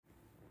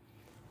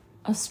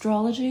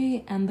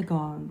Astrology and the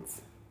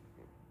Gods.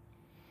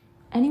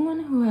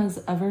 Anyone who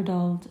has ever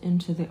delved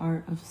into the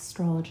art of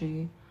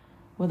astrology,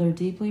 whether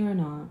deeply or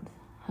not,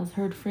 has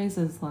heard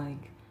phrases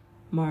like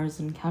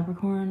Mars in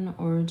Capricorn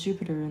or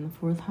Jupiter in the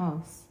 4th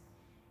house.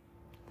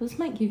 This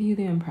might give you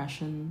the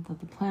impression that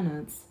the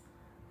planets,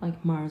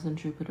 like Mars and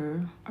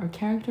Jupiter, are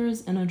characters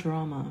in a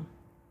drama,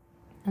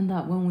 and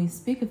that when we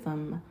speak of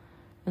them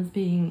as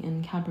being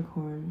in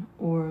Capricorn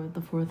or the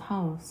 4th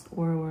house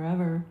or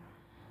wherever,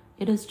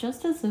 it is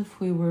just as if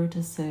we were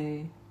to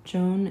say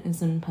Joan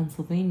is in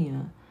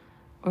Pennsylvania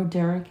or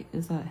Derek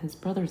is at his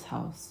brother's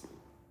house.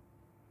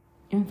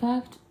 In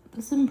fact,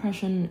 this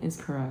impression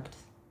is correct.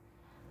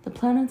 The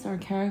planets are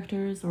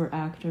characters or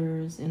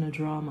actors in a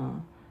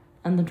drama,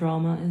 and the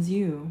drama is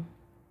you,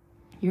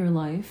 your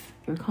life,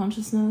 your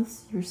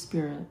consciousness, your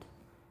spirit.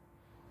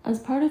 As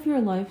part of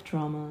your life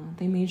drama,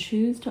 they may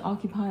choose to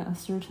occupy a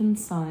certain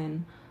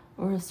sign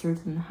or a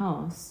certain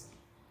house,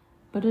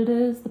 but it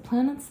is the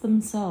planets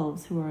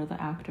themselves who are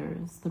the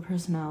actors, the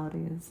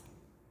personalities.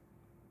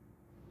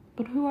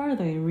 But who are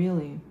they,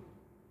 really?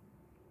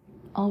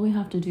 All we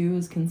have to do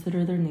is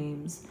consider their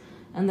names,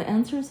 and the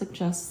answer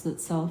suggests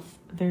itself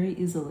very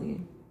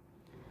easily.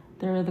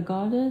 They are the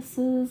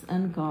goddesses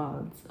and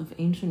gods of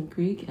ancient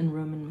Greek and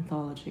Roman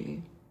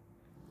mythology.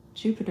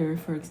 Jupiter,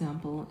 for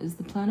example, is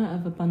the planet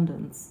of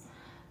abundance,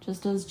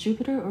 just as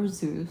Jupiter or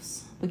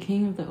Zeus, the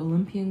king of the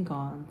Olympian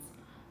gods,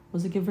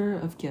 was a giver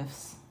of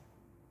gifts.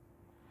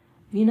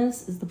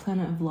 Venus is the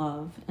planet of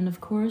love, and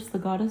of course the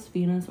goddess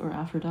Venus or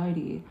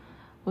Aphrodite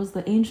was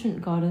the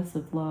ancient goddess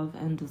of love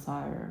and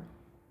desire.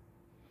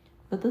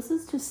 But this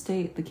is to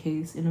state the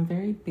case in a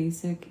very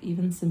basic,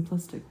 even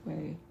simplistic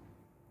way.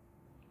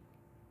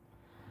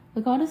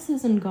 The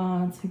goddesses and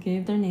gods who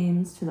gave their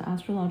names to the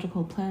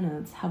astrological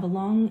planets have a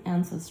long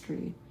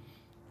ancestry,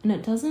 and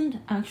it doesn't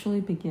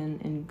actually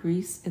begin in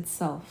Greece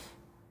itself.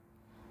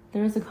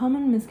 There is a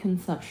common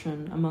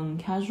misconception among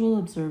casual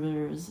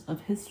observers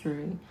of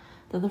history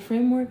that the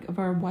framework of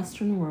our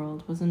Western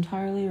world was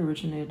entirely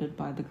originated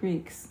by the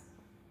Greeks.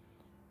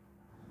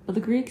 But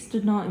the Greeks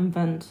did not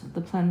invent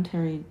the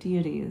planetary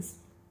deities.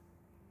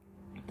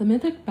 The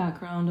mythic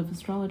background of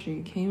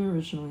astrology came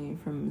originally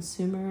from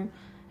Sumer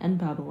and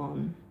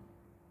Babylon.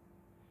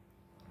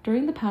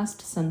 During the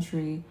past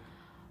century,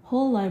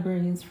 whole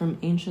libraries from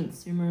ancient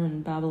Sumer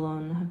and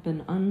Babylon have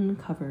been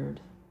uncovered.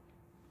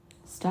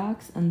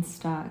 Stacks and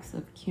stacks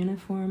of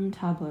cuneiform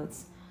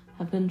tablets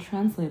have been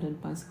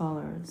translated by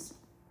scholars.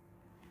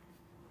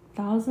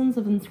 Thousands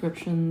of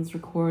inscriptions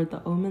record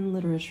the omen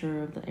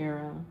literature of the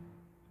era.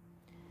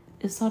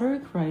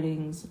 Esoteric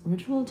writings,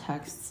 ritual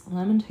texts,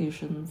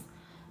 lamentations,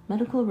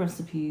 medical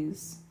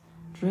recipes,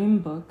 dream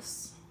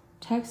books,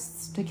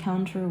 texts to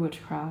counter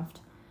witchcraft,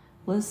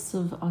 lists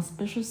of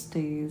auspicious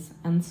days,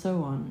 and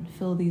so on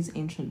fill these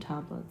ancient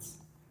tablets.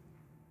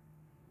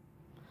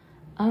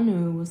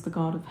 Anu was the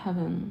god of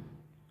heaven.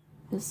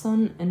 His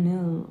son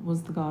Enlil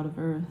was the god of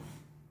earth.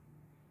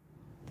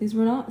 These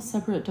were not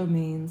separate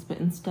domains, but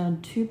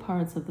instead two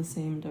parts of the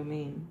same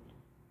domain.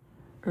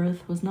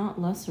 Earth was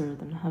not lesser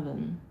than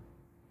heaven.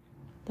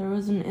 There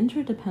was an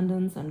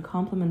interdependence and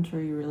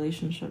complementary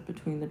relationship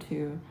between the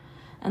two,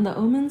 and the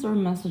omens or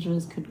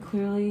messages could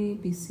clearly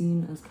be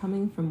seen as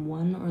coming from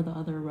one or the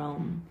other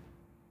realm.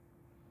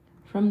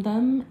 From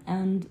them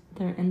and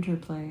their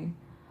interplay,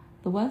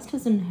 the West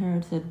has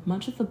inherited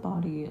much of the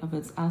body of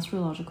its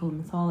astrological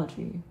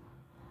mythology,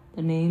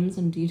 the names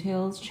and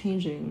details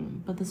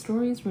changing, but the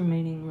stories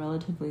remaining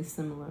relatively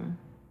similar.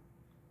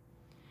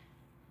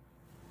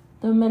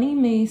 Though many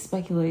may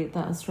speculate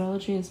that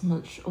astrology is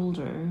much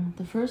older,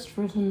 the first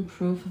written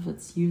proof of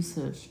its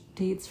usage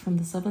dates from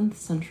the 7th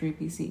century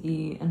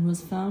BCE and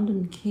was found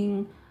in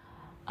King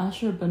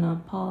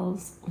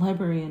Ashurbanipal's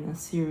library in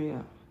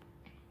Assyria.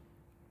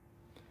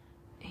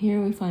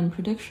 Here we find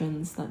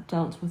predictions that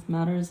dealt with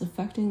matters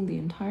affecting the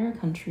entire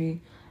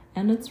country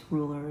and its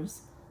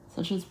rulers,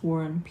 such as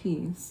war and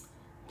peace,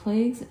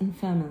 plagues and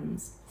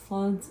famines,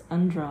 floods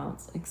and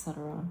droughts,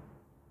 etc.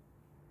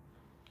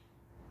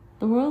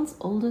 The world's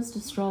oldest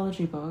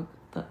astrology book,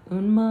 the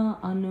Unma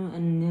Anu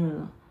and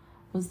Nil,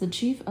 was the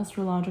chief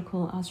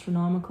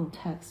astronomical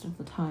text of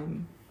the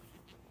time.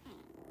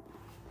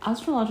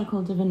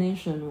 Astrological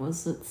divination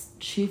was its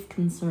chief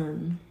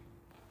concern.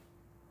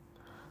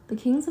 The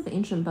kings of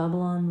ancient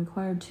Babylon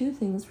required two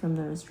things from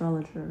their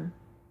astrologer.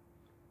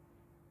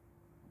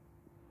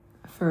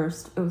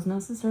 First, it was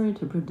necessary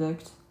to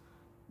predict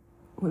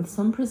with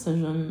some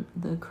precision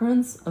the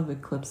occurrence of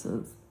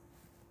eclipses.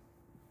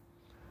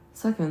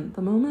 Second,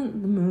 the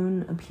moment the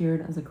moon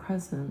appeared as a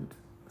crescent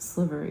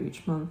sliver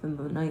each month in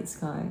the night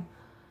sky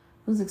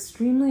was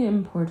extremely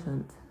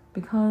important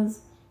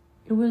because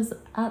it was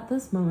at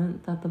this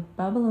moment that the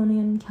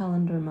Babylonian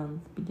calendar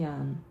month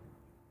began.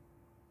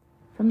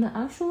 From the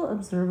actual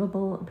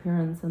observable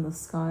appearance in the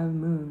sky of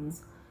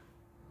moons,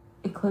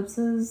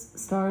 eclipses,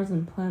 stars,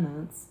 and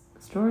planets,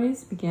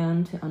 stories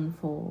began to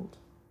unfold.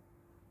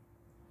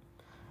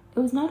 It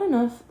was not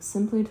enough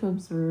simply to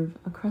observe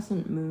a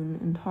crescent moon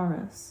in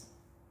Taurus.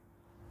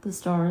 The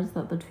stars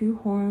that the two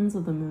horns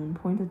of the moon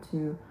pointed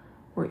to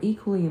were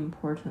equally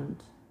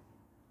important.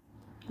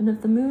 And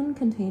if the moon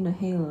contained a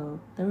halo,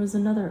 there was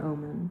another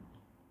omen.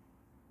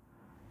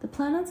 The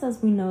planets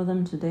as we know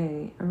them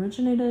today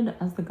originated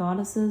as the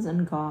goddesses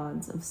and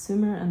gods of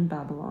Sumer and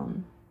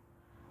Babylon.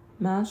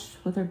 Matched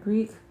with their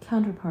Greek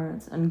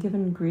counterparts and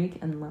given Greek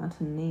and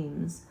Latin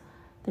names,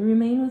 they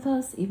remain with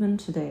us even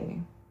today.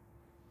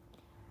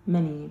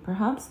 Many,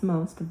 perhaps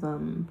most of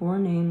them, bore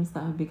names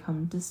that have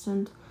become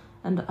distant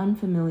and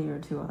unfamiliar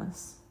to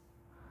us.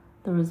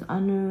 There was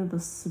Anu, the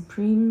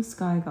supreme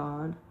sky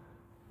god,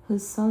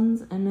 his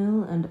sons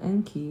Enil and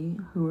Enki,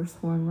 who were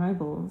sworn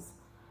rivals,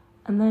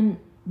 and then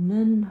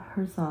Nin,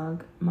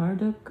 Herzog,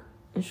 Marduk,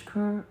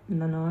 Ishkur,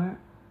 Nanar,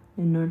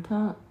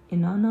 Ninurta,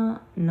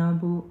 Inanna,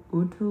 Nabu,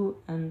 Utu,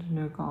 and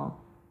Nergal.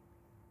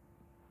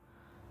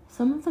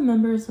 Some of the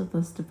members of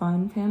this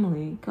divine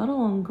family got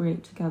along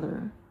great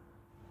together.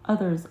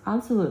 Others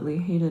absolutely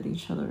hated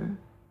each other.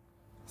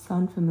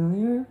 Sound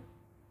familiar?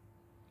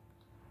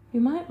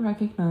 You might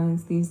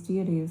recognize these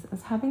deities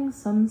as having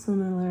some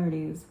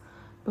similarities,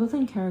 both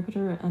in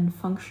character and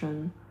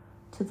function,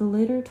 to the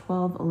later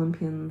 12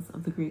 Olympians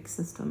of the Greek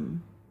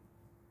system.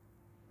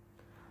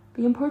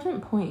 The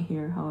important point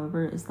here,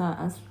 however, is that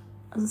as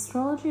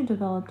astrology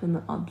developed in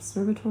the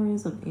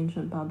observatories of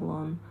ancient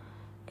Babylon,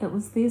 it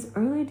was these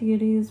early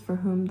deities for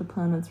whom the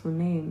planets were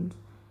named,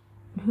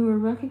 and who were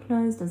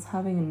recognized as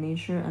having a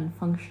nature and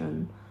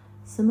function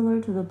similar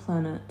to the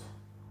planet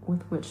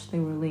with which they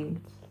were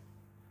linked.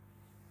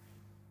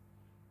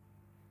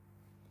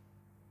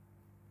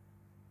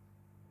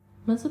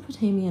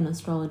 Mesopotamian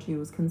astrology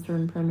was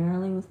concerned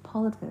primarily with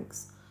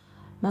politics,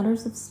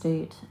 matters of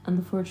state, and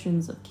the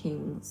fortunes of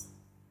kings.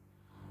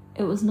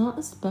 It was not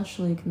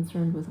especially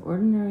concerned with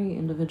ordinary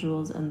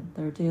individuals and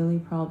their daily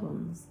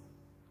problems.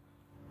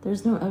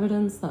 There's no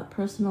evidence that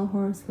personal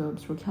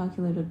horoscopes were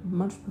calculated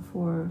much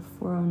before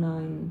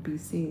 409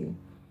 BC.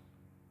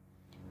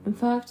 In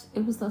fact,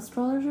 it was the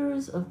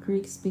astrologers of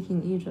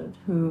Greek-speaking Egypt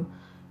who,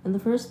 in the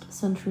first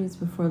centuries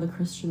before the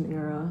Christian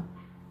era,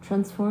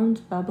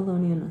 transformed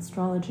Babylonian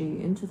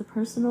astrology into the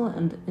personal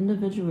and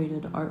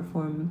individuated art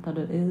form that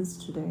it is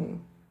today.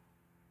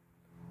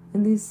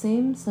 In these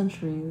same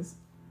centuries,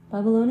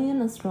 Babylonian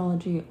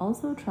astrology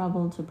also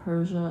traveled to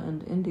Persia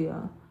and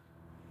India,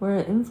 where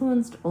it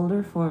influenced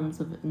older forms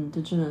of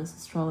indigenous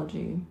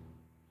astrology.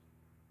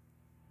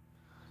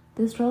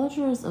 The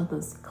astrologers of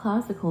this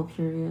classical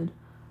period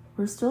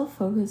were still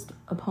focused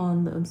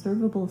upon the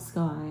observable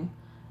sky,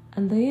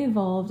 and they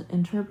evolved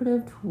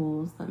interpretive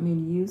tools that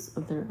made use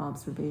of their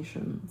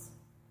observations.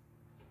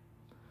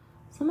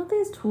 Some of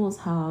these tools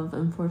have,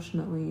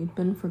 unfortunately,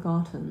 been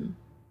forgotten.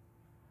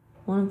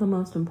 One of the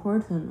most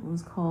important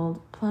was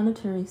called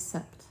planetary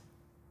sect.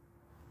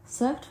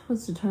 Sect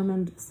was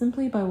determined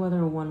simply by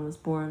whether one was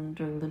born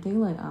during the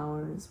daylight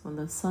hours when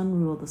the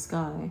sun ruled the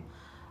sky,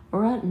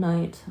 or at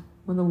night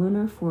when the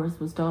lunar force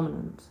was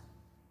dominant.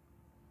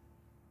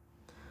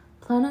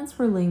 Planets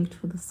were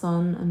linked with the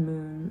sun and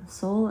moon,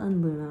 sol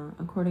and luna,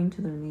 according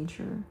to their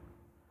nature.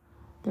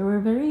 There were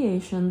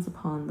variations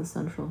upon the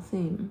central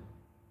theme.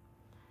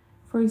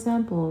 For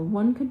example,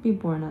 one could be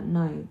born at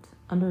night,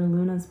 under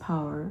Luna's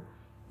power,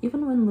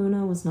 even when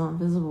Luna was not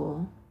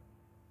visible.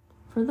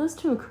 For this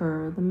to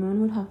occur, the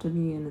moon would have to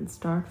be in its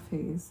dark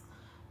phase,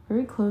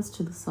 very close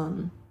to the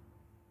sun.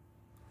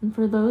 And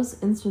for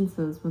those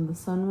instances when the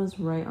sun was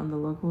right on the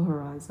local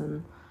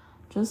horizon,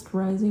 just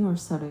rising or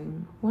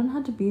setting, one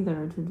had to be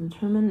there to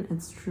determine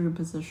its true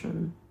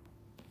position.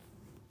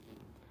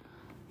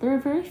 There are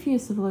very few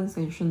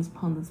civilizations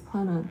upon this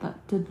planet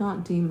that did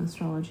not deem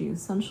astrology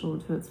essential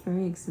to its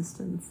very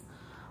existence,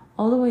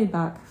 all the way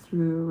back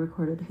through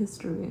recorded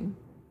history.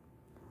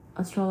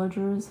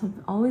 Astrologers have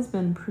always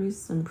been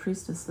priests and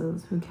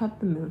priestesses who kept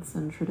the myths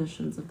and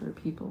traditions of their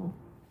people.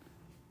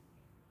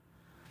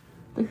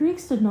 The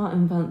Greeks did not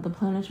invent the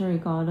planetary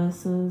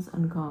goddesses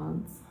and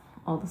gods.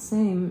 All the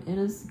same, it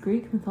is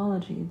Greek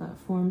mythology that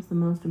forms the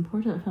most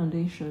important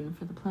foundation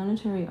for the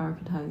planetary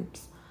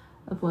archetypes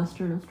of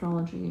Western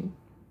astrology.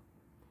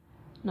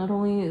 Not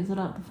only is it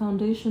at the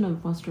foundation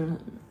of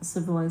Western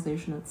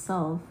civilization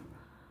itself,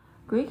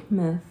 Greek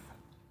myth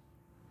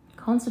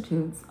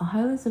constitutes a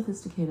highly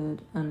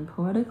sophisticated and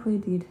poetically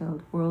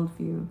detailed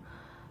worldview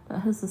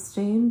that has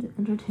sustained,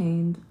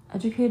 entertained,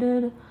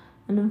 educated,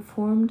 and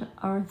informed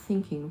our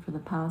thinking for the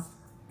past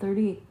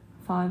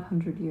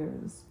 3,500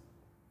 years.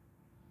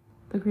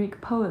 The Greek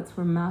poets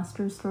were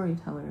master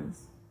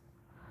storytellers.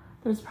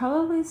 There's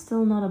probably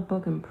still not a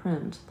book in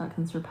print that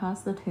can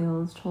surpass the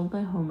tales told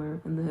by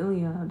Homer in the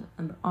Iliad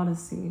and the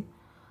Odyssey,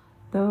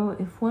 though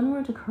if one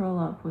were to curl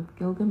up with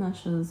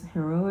Gilgamesh's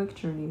heroic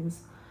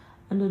journeys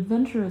and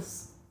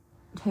adventurous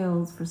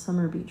tales for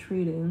summer beach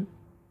reading,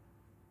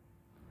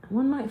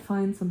 one might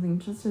find something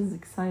just as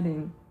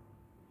exciting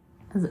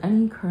as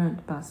any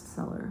current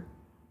bestseller.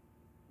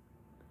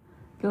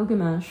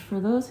 Gilgamesh, for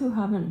those who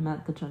haven't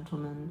met the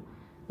gentleman,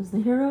 is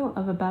the hero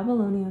of a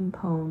Babylonian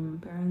poem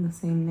bearing the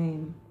same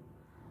name.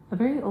 A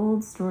very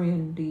old story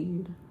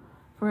indeed,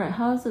 for it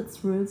has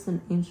its roots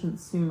in ancient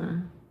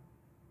Sumer.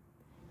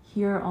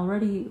 Here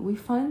already we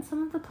find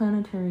some of the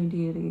planetary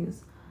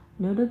deities,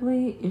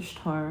 notably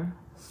Ishtar,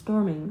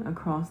 storming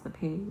across the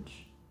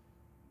page.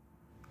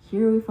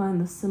 Here we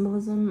find the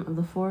symbolism of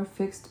the 4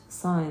 fixed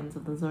signs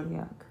of the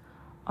zodiac,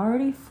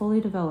 already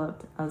fully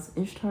developed as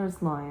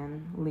Ishtar's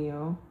lion,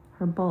 Leo,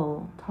 her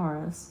bull,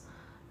 Taurus,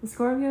 the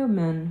Scorpio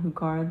men who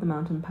guard the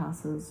mountain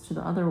passes to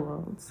the other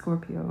world,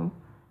 Scorpio,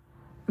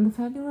 and the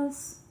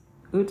fabulous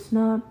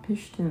Utna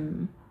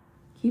Pishtim,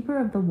 keeper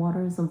of the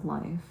waters of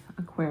life,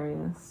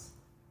 Aquarius,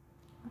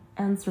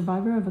 and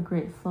survivor of a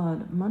great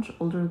flood much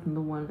older than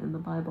the one in the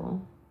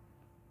Bible.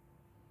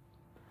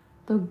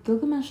 Though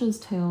Gilgamesh's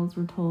tales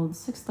were told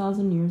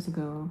 6,000 years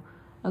ago,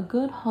 a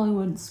good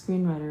Hollywood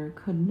screenwriter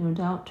could no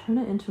doubt turn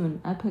it into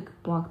an epic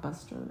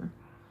blockbuster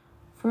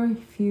for a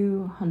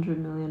few $100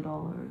 million.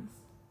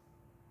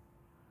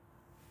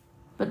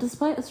 But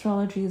despite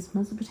astrology's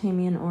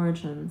Mesopotamian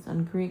origins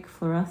and Greek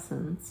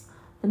fluorescence,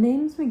 the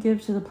names we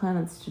give to the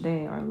planets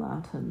today are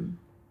Latin.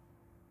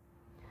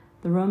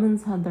 The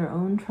Romans had their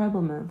own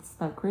tribal myths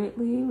that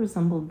greatly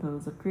resembled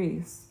those of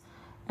Greece,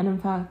 and in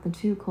fact the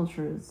two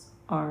cultures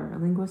are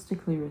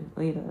linguistically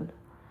related,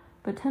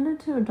 but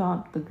tended to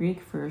adopt the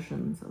Greek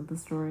versions of the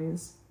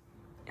stories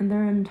in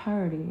their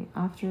entirety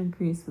after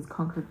Greece was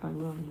conquered by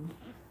Rome.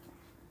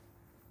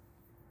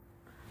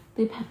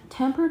 They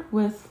tampered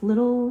but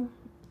little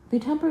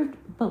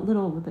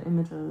with the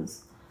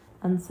images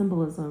and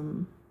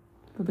symbolism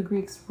that the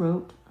Greeks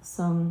wrote,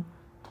 sung,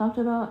 talked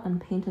about,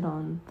 and painted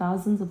on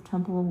thousands of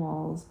temple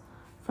walls,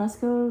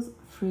 frescoes,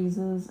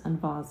 friezes,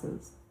 and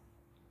vases.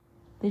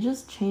 They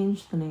just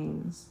changed the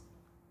names.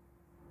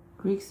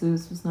 Greek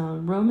Zeus was now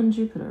Roman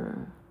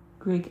Jupiter.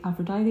 Greek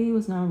Aphrodite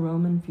was now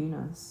Roman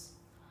Venus.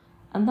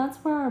 And that's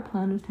where our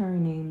planetary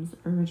names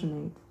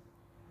originate,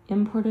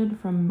 imported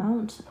from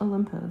Mount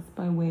Olympus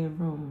by way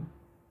of Rome.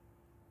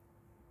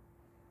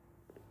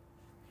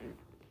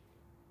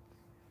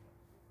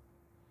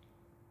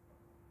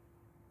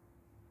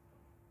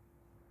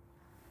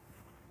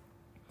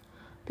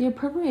 The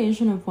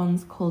appropriation of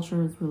one's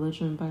culture's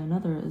religion by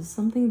another is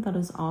something that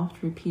is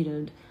oft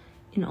repeated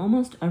in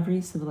almost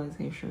every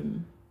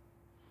civilization.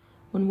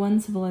 When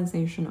one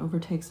civilization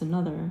overtakes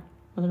another,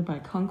 whether by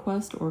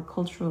conquest or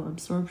cultural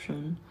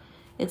absorption,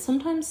 it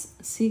sometimes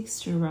seeks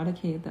to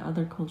eradicate the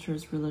other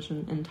culture's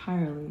religion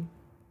entirely.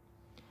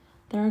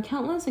 There are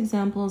countless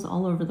examples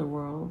all over the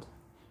world.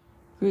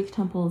 Greek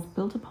temples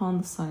built upon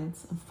the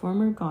sites of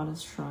former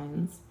goddess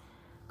shrines,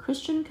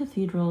 Christian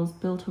cathedrals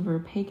built over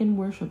pagan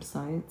worship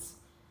sites,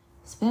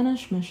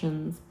 Spanish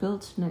missions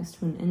built next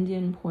to an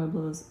Indian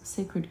pueblo's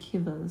sacred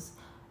kivas,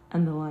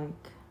 and the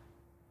like.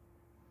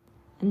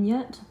 And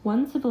yet,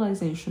 one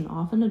civilization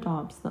often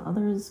adopts the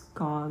other's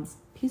gods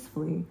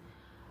peacefully,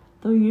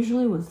 though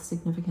usually with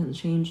significant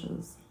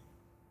changes.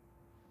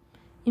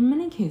 In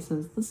many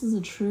cases, this is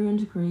a true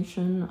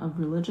integration of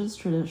religious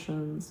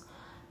traditions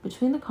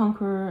between the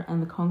conqueror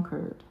and the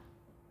conquered.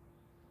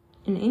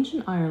 In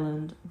ancient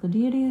Ireland, the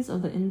deities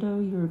of the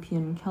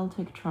Indo-European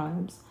Celtic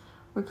tribes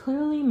were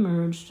clearly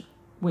merged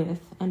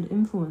with and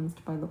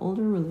influenced by the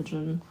older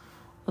religion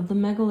of the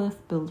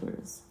megalith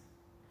builders.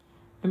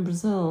 In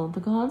Brazil,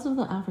 the gods of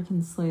the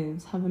African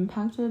slaves have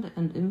impacted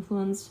and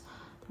influenced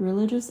the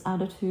religious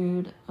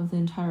attitude of the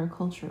entire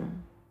culture.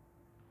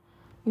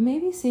 We may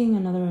be seeing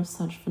another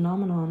such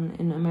phenomenon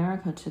in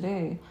America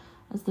today,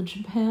 as the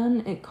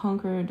Japan it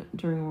conquered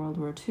during World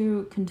War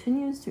II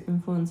continues to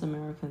influence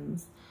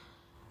Americans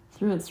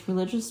through its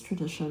religious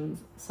traditions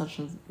such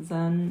as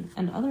Zen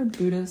and other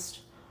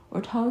Buddhist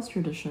or Taoist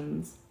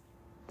traditions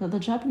that the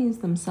Japanese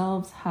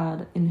themselves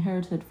had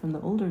inherited from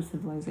the older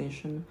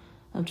civilization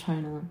of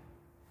China.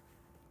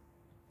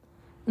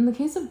 In the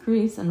case of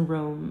Greece and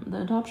Rome,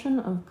 the adoption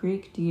of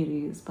Greek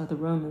deities by the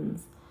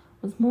Romans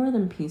was more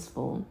than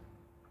peaceful.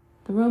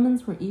 The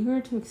Romans were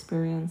eager to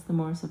experience the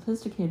more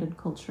sophisticated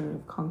culture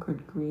of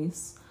conquered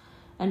Greece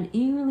and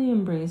eagerly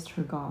embraced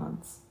her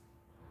gods.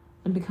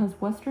 And because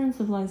Western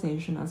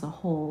civilization as a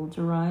whole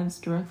derives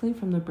directly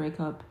from the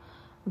breakup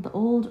of the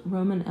old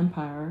Roman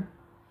Empire,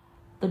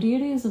 the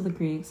deities of the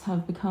Greeks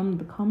have become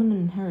the common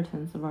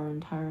inheritance of our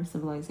entire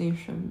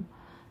civilization,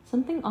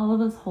 something all of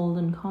us hold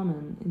in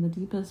common in the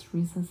deepest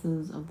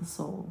recesses of the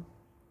soul.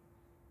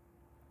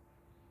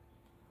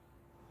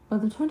 By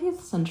the 20th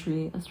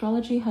century,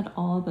 astrology had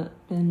all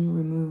but been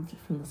removed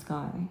from the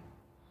sky.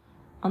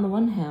 On the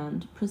one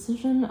hand,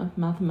 precision of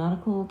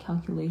mathematical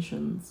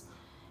calculations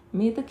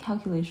made the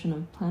calculation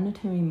of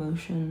planetary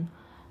motion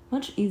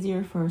much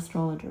easier for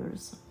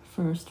astrologers,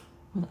 first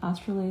with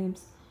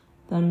astrolabes,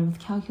 then with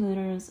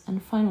calculators,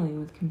 and finally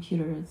with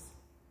computers.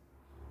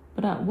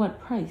 But at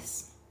what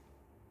price?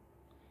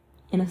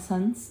 In a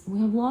sense, we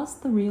have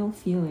lost the real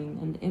feeling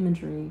and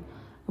imagery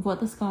of what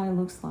the sky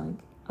looks like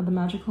at the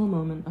magical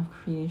moment of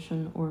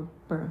creation or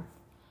birth,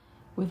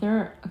 with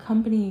their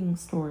accompanying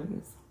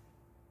stories.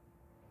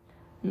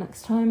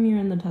 Next time you're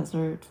in the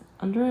desert,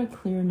 under a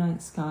clear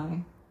night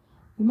sky,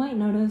 you might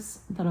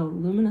notice that a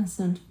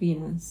luminescent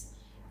Venus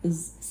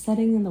is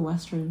setting in the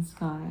western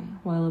sky,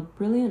 while a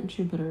brilliant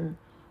Jupiter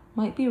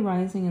might be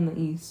rising in the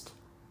east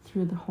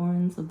through the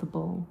horns of the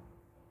bull.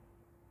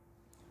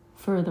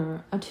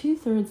 Further, a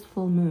 2/3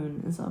 full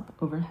moon is up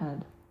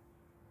overhead.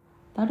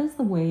 That is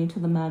the way to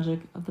the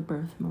magic of the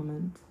birth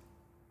moment.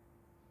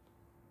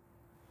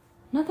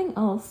 Nothing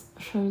else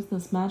shows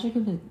this magic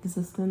of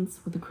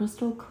existence with the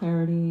crystal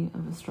clarity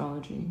of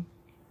astrology.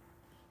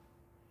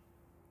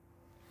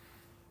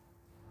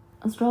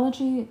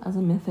 Astrology as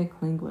a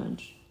mythic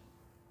language.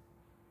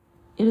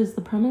 It is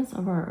the premise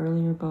of our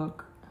earlier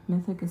book,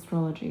 Mythic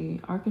Astrology,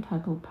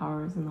 Archetypal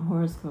Powers in the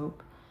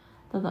Horoscope,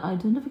 that the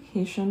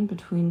identification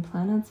between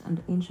planets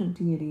and ancient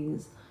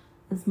deities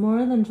is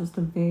more than just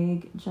a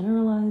vague,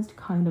 generalized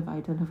kind of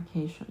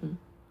identification.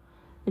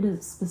 It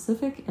is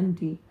specific and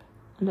deep,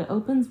 and it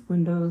opens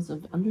windows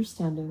of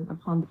understanding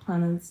upon the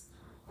planets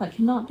that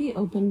cannot be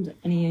opened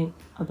any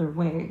other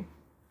way.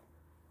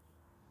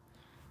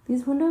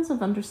 These windows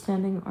of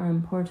understanding are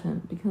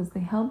important because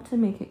they help to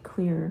make it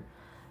clear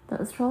that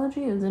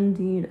astrology is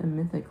indeed a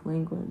mythic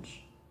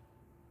language.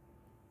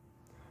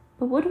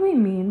 But what do we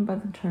mean by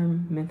the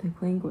term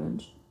mythic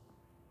language?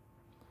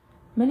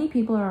 Many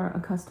people are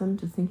accustomed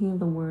to thinking of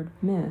the word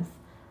myth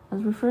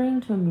as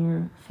referring to a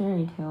mere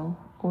fairy tale,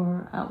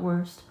 or, at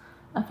worst,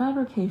 a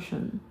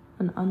fabrication,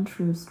 an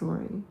untrue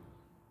story.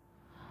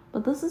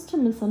 But this is to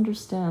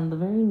misunderstand the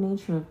very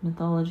nature of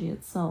mythology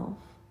itself.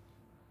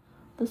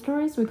 The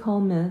stories we call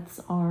myths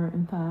are,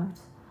 in fact,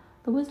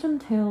 the wisdom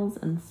tales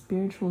and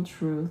spiritual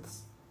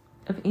truths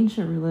of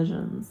ancient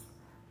religions,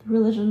 the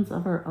religions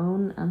of our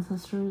own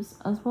ancestors,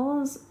 as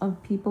well as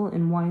of people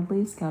in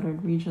widely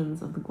scattered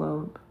regions of the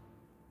globe.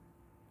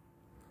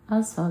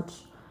 As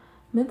such,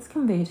 myths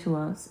convey to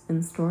us,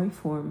 in story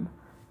form,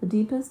 the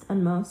deepest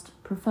and most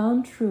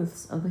profound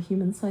truths of the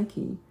human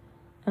psyche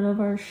and of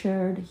our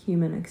shared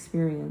human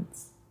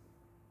experience.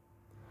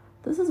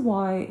 This is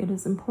why it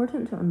is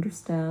important to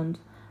understand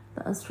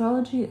that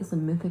astrology is a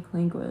mythic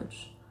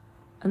language,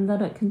 and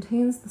that it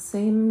contains the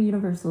same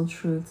universal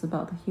truths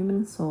about the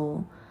human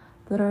soul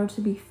that are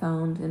to be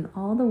found in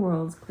all the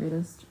world's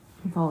greatest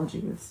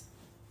mythologies.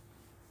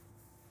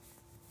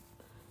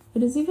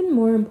 It is even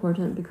more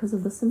important because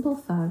of the simple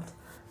fact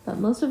that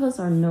most of us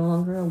are no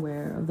longer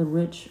aware of the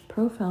rich,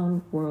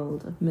 profound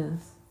world of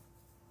myth.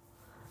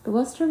 The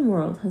Western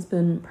world has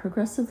been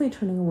progressively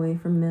turning away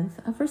from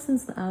myth ever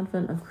since the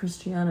advent of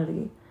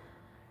Christianity,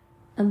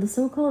 and the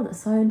so-called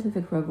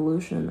scientific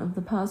revolution of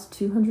the past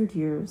 200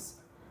 years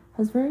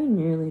has very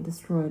nearly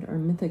destroyed our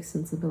mythic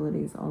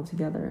sensibilities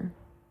altogether.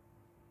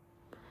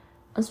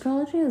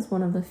 Astrology is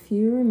one of the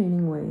few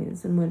remaining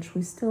ways in which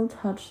we still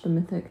touch the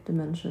mythic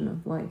dimension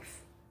of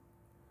life.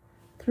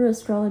 Through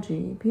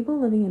astrology, people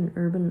living in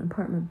urban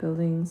apartment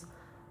buildings,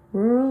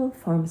 rural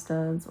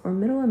farmsteads, or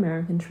middle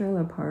American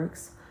trailer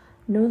parks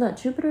know that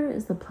Jupiter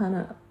is the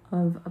planet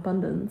of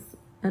abundance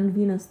and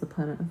Venus the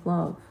planet of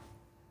love.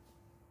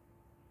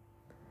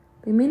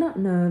 They may not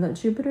know that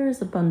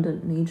Jupiter's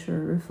abundant nature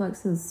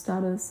reflects his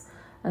status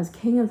as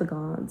king of the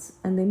gods,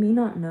 and they may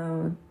not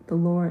know the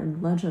lore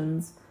and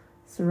legends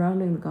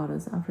surrounding the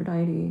goddess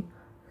Aphrodite,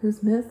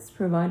 whose myths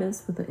provide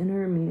us with the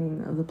inner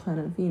meaning of the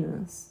planet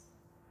Venus.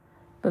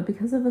 But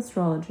because of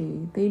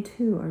astrology, they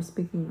too are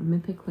speaking a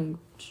mythic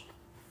language.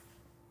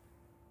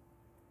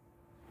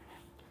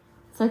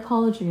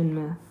 Psychology and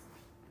myth.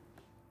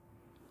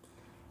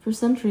 For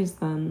centuries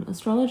then,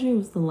 astrology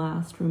was the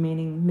last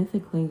remaining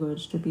mythic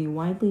language to be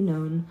widely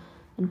known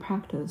and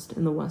practiced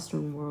in the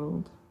Western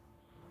world.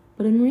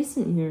 But in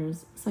recent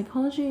years,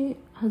 psychology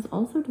has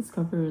also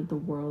discovered the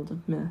world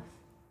of myth.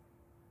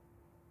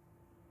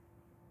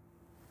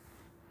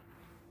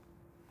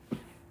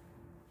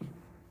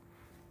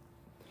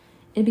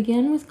 It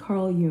began with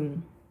Carl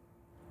Jung.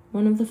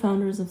 One of the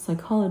founders of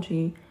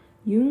psychology,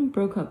 Jung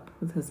broke up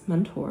with his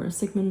mentor,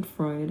 Sigmund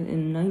Freud,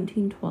 in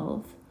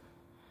 1912.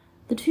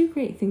 The two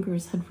great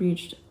thinkers had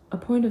reached a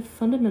point of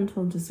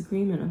fundamental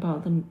disagreement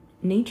about the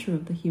nature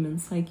of the human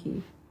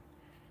psyche.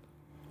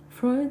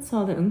 Freud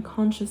saw the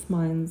unconscious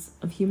minds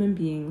of human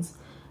beings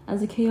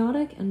as a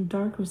chaotic and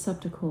dark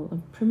receptacle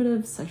of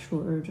primitive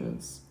sexual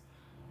urges,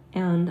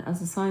 and,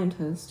 as a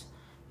scientist,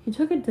 he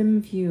took a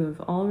dim view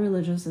of all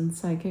religious and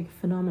psychic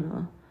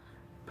phenomena,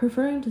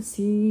 preferring to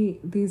see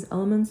these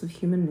elements of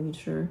human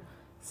nature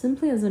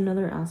simply as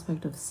another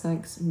aspect of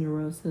sex,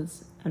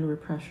 neurosis, and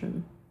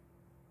repression.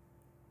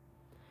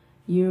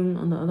 Jung,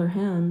 on the other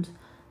hand,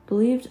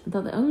 believed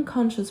that the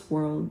unconscious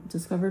world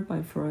discovered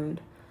by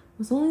Freud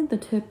was only the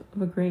tip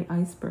of a great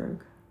iceberg.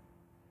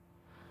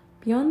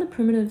 Beyond the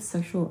primitive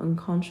sexual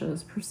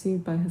unconscious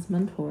perceived by his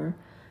mentor,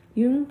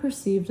 Jung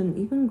perceived an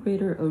even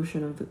greater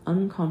ocean of the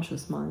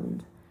unconscious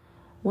mind,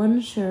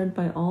 one shared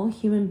by all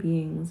human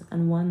beings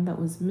and one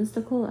that was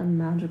mystical and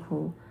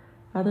magical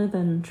rather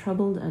than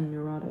troubled and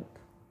neurotic.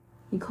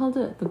 He called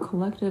it the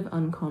collective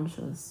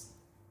unconscious.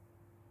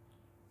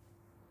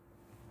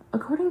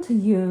 According to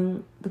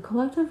Jung, the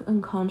collective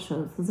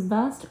unconscious is a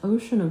vast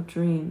ocean of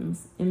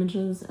dreams,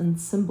 images, and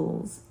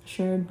symbols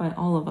shared by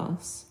all of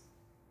us.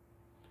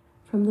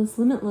 From this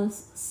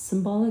limitless,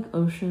 symbolic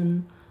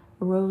ocean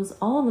arose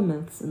all the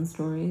myths and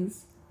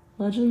stories,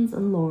 legends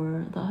and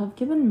lore that have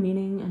given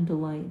meaning and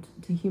delight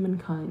to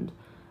humankind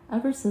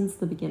ever since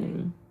the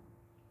beginning.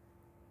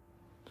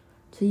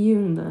 To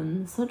Jung,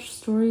 then, such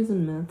stories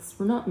and myths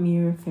were not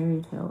mere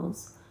fairy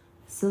tales,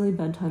 silly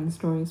bedtime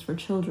stories for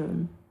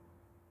children.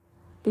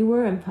 They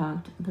were, in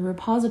fact, the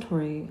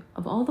repository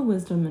of all the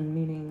wisdom and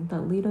meaning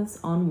that lead us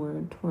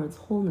onward towards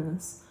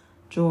wholeness,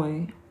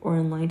 joy, or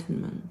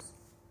enlightenment.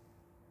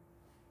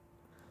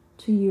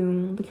 To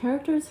Jung, the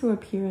characters who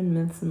appear in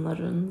myths and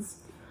legends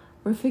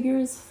were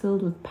figures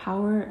filled with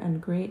power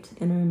and great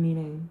inner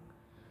meaning.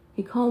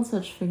 He called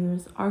such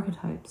figures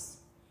archetypes,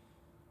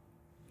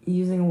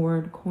 using a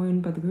word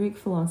coined by the Greek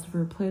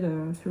philosopher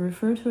Plato to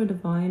refer to a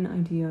divine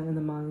idea in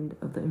the mind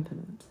of the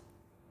infinite.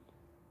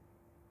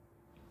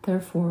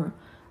 Therefore,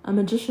 a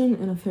magician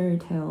in a fairy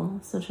tale,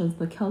 such as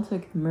the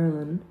Celtic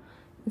Merlin,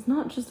 is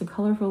not just a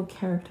colorful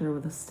character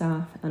with a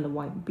staff and a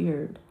white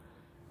beard.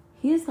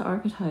 He is the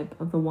archetype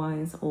of the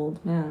wise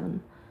old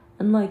man,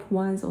 and like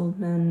wise old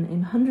men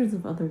in hundreds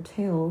of other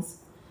tales,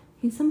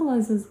 he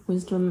symbolizes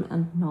wisdom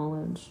and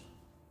knowledge.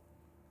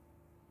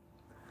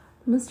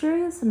 The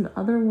mysterious and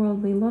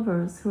otherworldly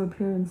lovers who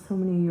appear in so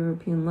many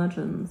European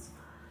legends,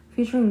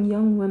 featuring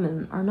young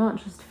women, are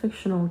not just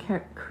fictional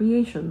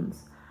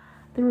creations.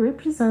 They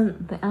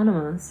represent the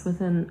animus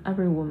within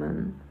every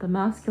woman, the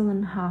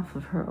masculine half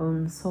of her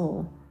own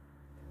soul.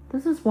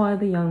 This is why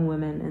the young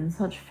women in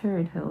such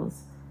fairy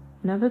tales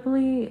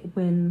inevitably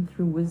win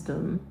through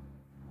wisdom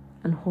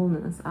and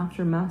wholeness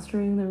after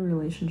mastering their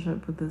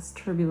relationship with this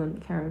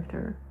turbulent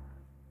character.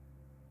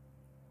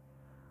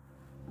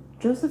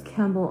 Joseph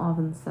Campbell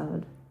often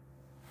said,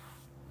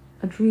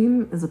 "A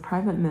dream is a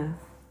private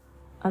myth.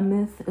 A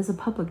myth is a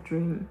public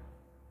dream."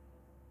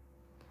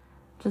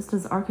 Just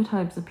as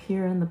archetypes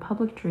appear in the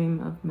public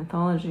dream of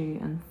mythology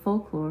and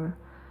folklore,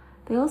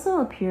 they also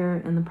appear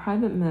in the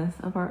private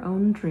myth of our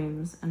own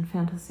dreams and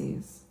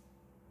fantasies.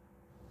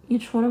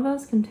 Each one of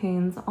us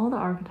contains all the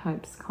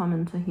archetypes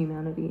common to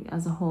humanity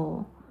as a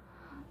whole.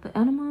 The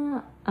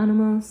anima,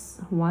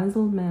 animus, wise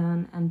old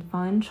man, and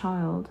divine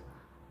child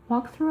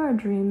walk through our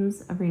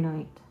dreams every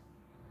night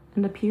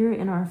and appear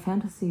in our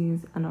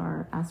fantasies and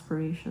our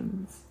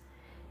aspirations,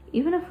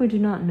 even if we do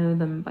not know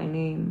them by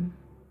name.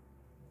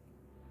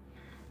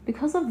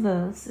 Because of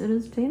this, it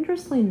is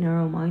dangerously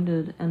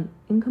narrow-minded and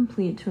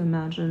incomplete to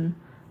imagine,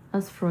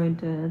 as Freud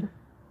did,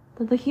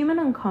 that the human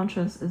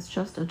unconscious is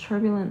just a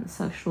turbulent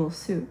sexual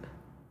soup.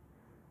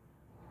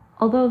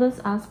 Although this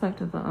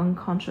aspect of the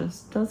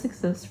unconscious does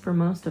exist for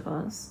most of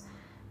us,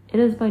 it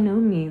is by no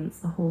means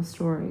the whole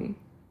story,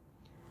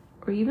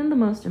 or even the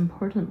most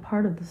important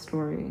part of the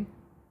story.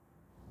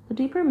 The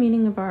deeper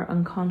meaning of our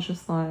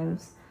unconscious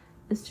lives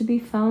is to be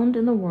found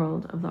in the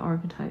world of the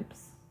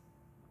archetypes.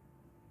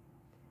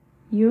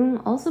 Jung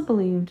also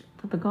believed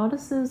that the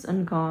goddesses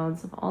and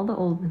gods of all the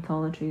old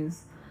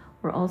mythologies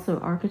were also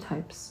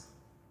archetypes.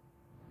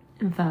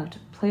 In fact,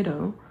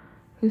 Plato,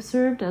 who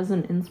served as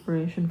an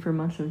inspiration for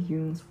much of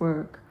Jung's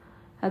work,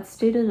 had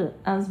stated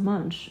as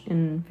much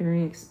in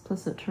very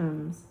explicit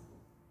terms.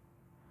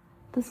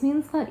 This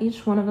means that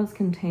each one of us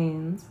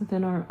contains,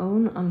 within our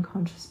own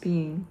unconscious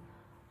being,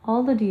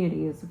 all the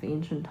deities of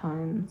ancient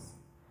times.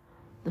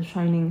 The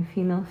shining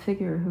female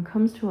figure who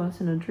comes to us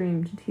in a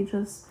dream to teach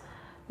us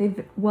may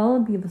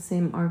well be the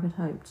same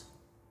archetype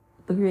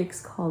the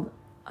Greeks called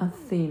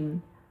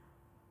Athene,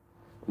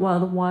 while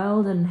the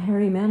wild and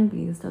hairy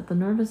man-beast at the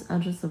nervous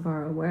edges of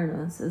our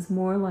awareness is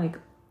more like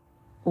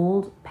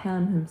old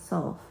Pan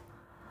himself,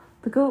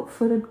 the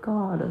goat-footed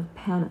god of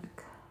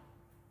panic.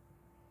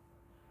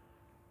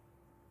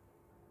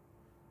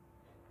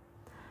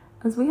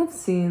 As we have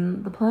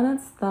seen, the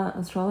planets that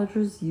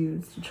astrologers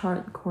use to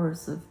chart the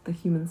course of the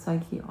human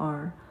psyche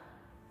are,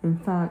 in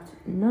fact,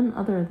 none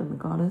other than the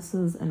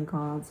goddesses and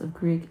gods of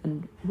Greek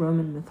and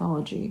Roman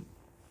mythology.